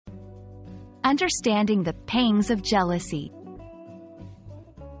Understanding the pangs of jealousy.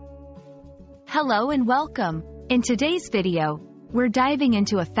 Hello and welcome. In today's video, we're diving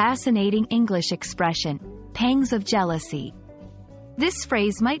into a fascinating English expression, pangs of jealousy. This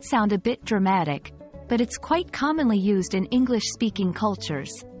phrase might sound a bit dramatic, but it's quite commonly used in English-speaking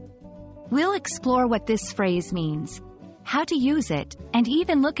cultures. We'll explore what this phrase means, how to use it, and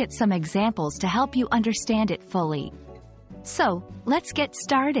even look at some examples to help you understand it fully. So, let's get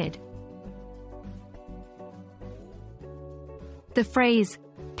started. The phrase,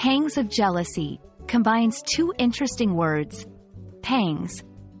 pangs of jealousy, combines two interesting words, pangs,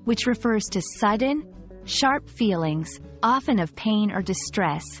 which refers to sudden, sharp feelings, often of pain or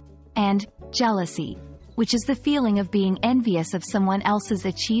distress, and jealousy, which is the feeling of being envious of someone else's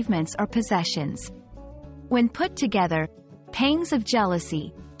achievements or possessions. When put together, pangs of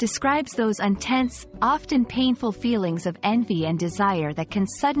jealousy describes those intense, often painful feelings of envy and desire that can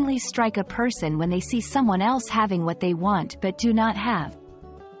suddenly strike a person when they see someone else having what they want but do not have.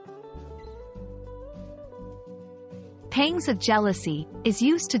 Pangs of jealousy is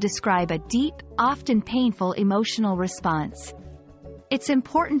used to describe a deep, often painful emotional response. It's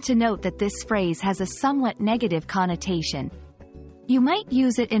important to note that this phrase has a somewhat negative connotation. You might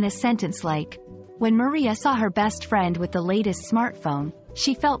use it in a sentence like, "When Maria saw her best friend with the latest smartphone,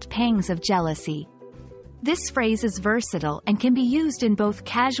 she felt pangs of jealousy." This phrase is versatile and can be used in both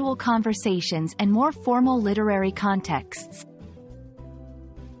casual conversations and more formal literary contexts.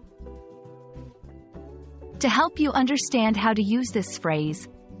 To help you understand how to use this phrase,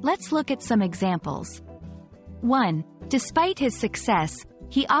 let's look at some examples. 1. Despite his success,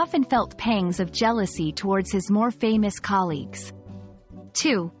 he often felt pangs of jealousy towards his more famous colleagues.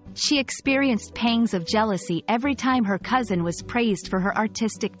 2. She experienced pangs of jealousy every time her cousin was praised for her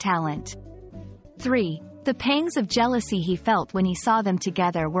artistic talent. 3. The pangs of jealousy he felt when he saw them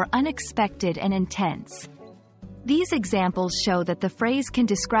together were unexpected and intense. These examples show that the phrase can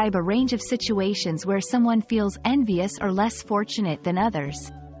describe a range of situations where someone feels envious or less fortunate than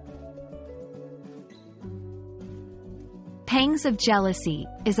others. Pangs of jealousy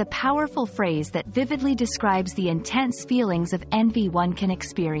is a powerful phrase that vividly describes the intense feelings of envy one can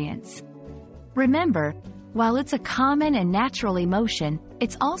experience. Remember, while it's a common and natural emotion,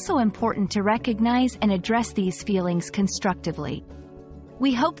 it's also important to recognize and address these feelings constructively.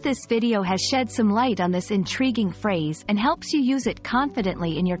 We hope this video has shed some light on this intriguing phrase and helps you use it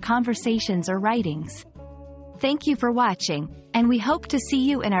confidently in your conversations or writings. Thank you for watching, and we hope to see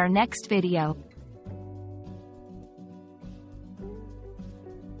you in our next video.